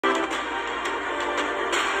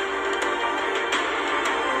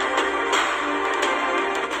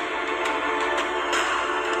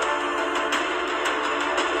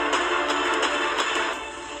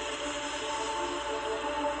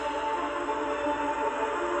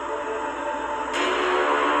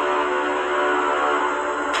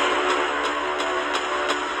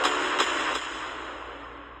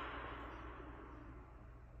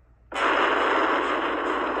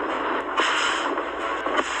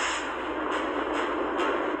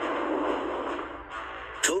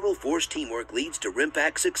force teamwork leads to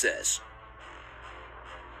RIMPAC success.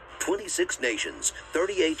 26 nations,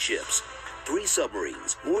 38 ships, 3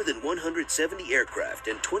 submarines, more than 170 aircraft,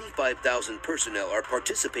 and 25,000 personnel are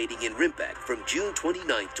participating in RIMPAC from June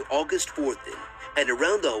 29th to August 4th in and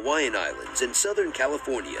around the Hawaiian Islands in Southern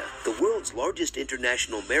California, the world's largest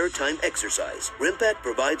international maritime exercise. RIMPAC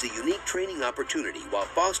provides a unique training opportunity while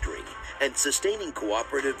fostering and sustaining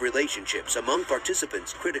cooperative relationships among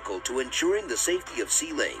participants critical to ensuring the safety of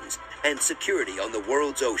sea lanes and security on the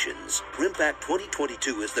world's oceans. RIMPAC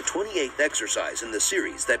 2022 is the 28th exercise in the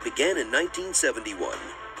series that began in 1971.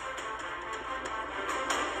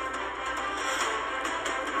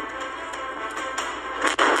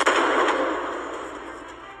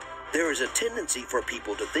 There is a tendency for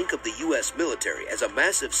people to think of the U.S. military as a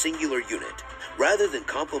massive singular unit, rather than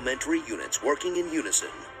complementary units working in unison.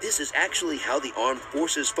 This is actually how the armed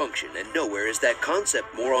forces function, and nowhere is that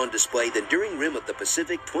concept more on display than during Rim of the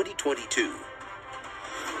Pacific 2022.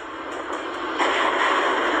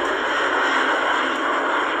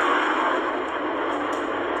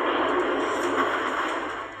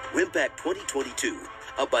 RIMPAC 2022,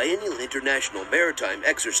 a biennial international maritime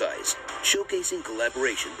exercise, showcasing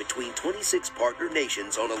collaboration between 26 partner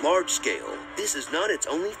nations on a large scale. This is not its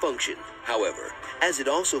only function, however, as it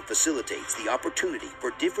also facilitates the opportunity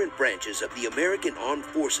for different branches of the American Armed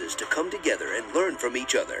Forces to come together and learn from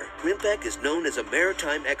each other. RIMPAC is known as a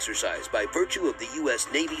maritime exercise by virtue of the U.S.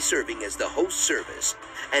 Navy serving as the host service,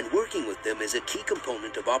 and working with them is a key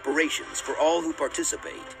component of operations for all who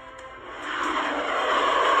participate.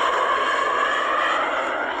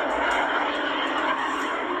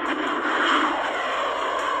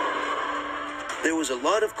 There was a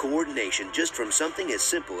lot of coordination just from something as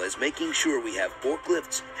simple as making sure we have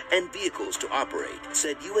forklifts and vehicles to operate,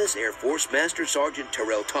 said U.S. Air Force Master Sergeant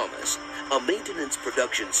Terrell Thomas, a maintenance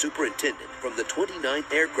production superintendent from the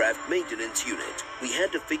 29th Aircraft Maintenance Unit. We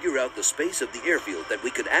had to figure out the space of the airfield that we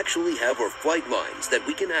could actually have our flight lines that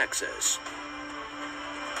we can access.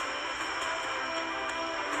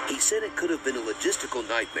 He said it could have been a logistical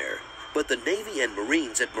nightmare, but the Navy and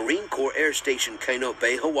Marines at Marine Corps Air Station Kaino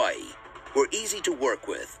Bay, Hawaii, were easy to work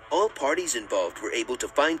with. All parties involved were able to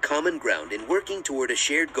find common ground in working toward a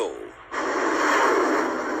shared goal.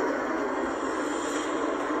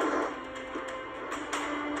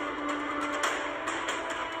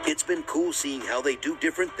 It's been cool seeing how they do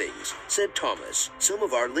different things, said Thomas. Some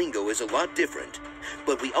of our lingo is a lot different,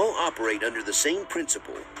 but we all operate under the same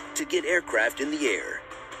principle, to get aircraft in the air.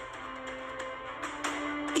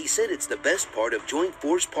 He said it's the best part of joint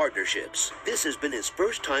force partnerships. This has been his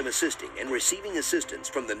first time assisting and receiving assistance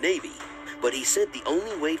from the Navy, but he said the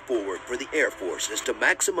only way forward for the Air Force is to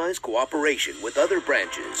maximize cooperation with other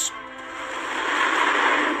branches.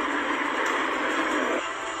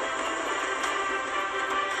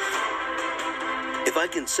 If I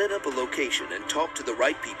can set up a location and talk to the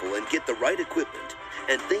right people and get the right equipment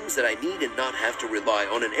and things that I need and not have to rely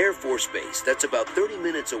on an Air Force base that's about 30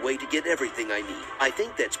 minutes away to get everything I need, I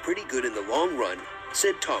think that's pretty good in the long run,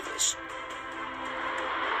 said Thomas.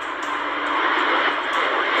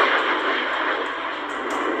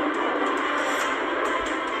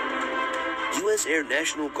 U.S. Air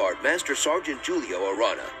National Guard Master Sergeant Julio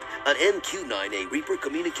Arana, an MQ-9A Reaper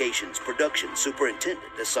Communications Production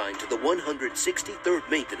Superintendent assigned to the 163rd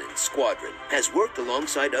Maintenance Squadron, has worked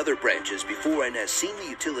alongside other branches before and has seen the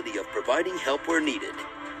utility of providing help where needed.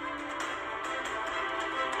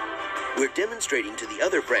 We're demonstrating to the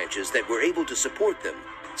other branches that we're able to support them,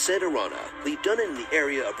 said Arana. We've done it in the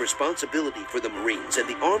area of responsibility for the Marines and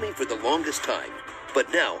the Army for the longest time,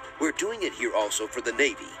 but now we're doing it here also for the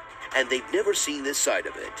Navy, and they've never seen this side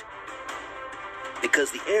of it.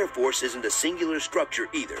 Because the Air Force isn't a singular structure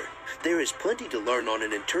either. There is plenty to learn on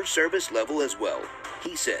an inter-service level as well,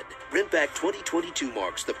 he said. RIMPAC 2022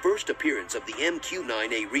 marks the first appearance of the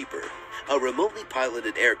MQ-9A Reaper, a remotely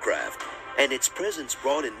piloted aircraft, and its presence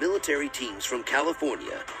brought in military teams from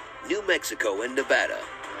California, New Mexico, and Nevada.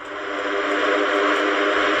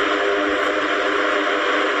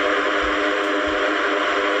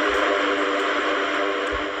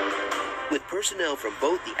 With personnel from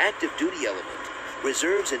both the active duty element,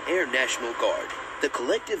 Reserves, and Air National Guard, the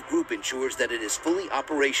collective group ensures that it is fully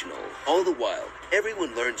operational. All the while,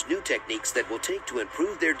 everyone learns new techniques that will take to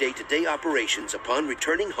improve their day-to-day operations upon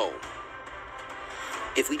returning home.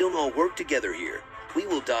 If we don't all work together here, we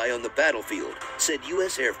will die on the battlefield, said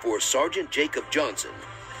U.S. Air Force Sergeant Jacob Johnson,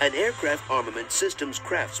 an aircraft armament systems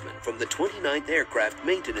craftsman from the 29th Aircraft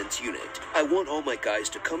Maintenance Unit. I want all my guys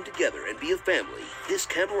to come together and be a family. This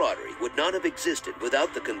camaraderie would not have existed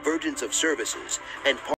without the convergence of services and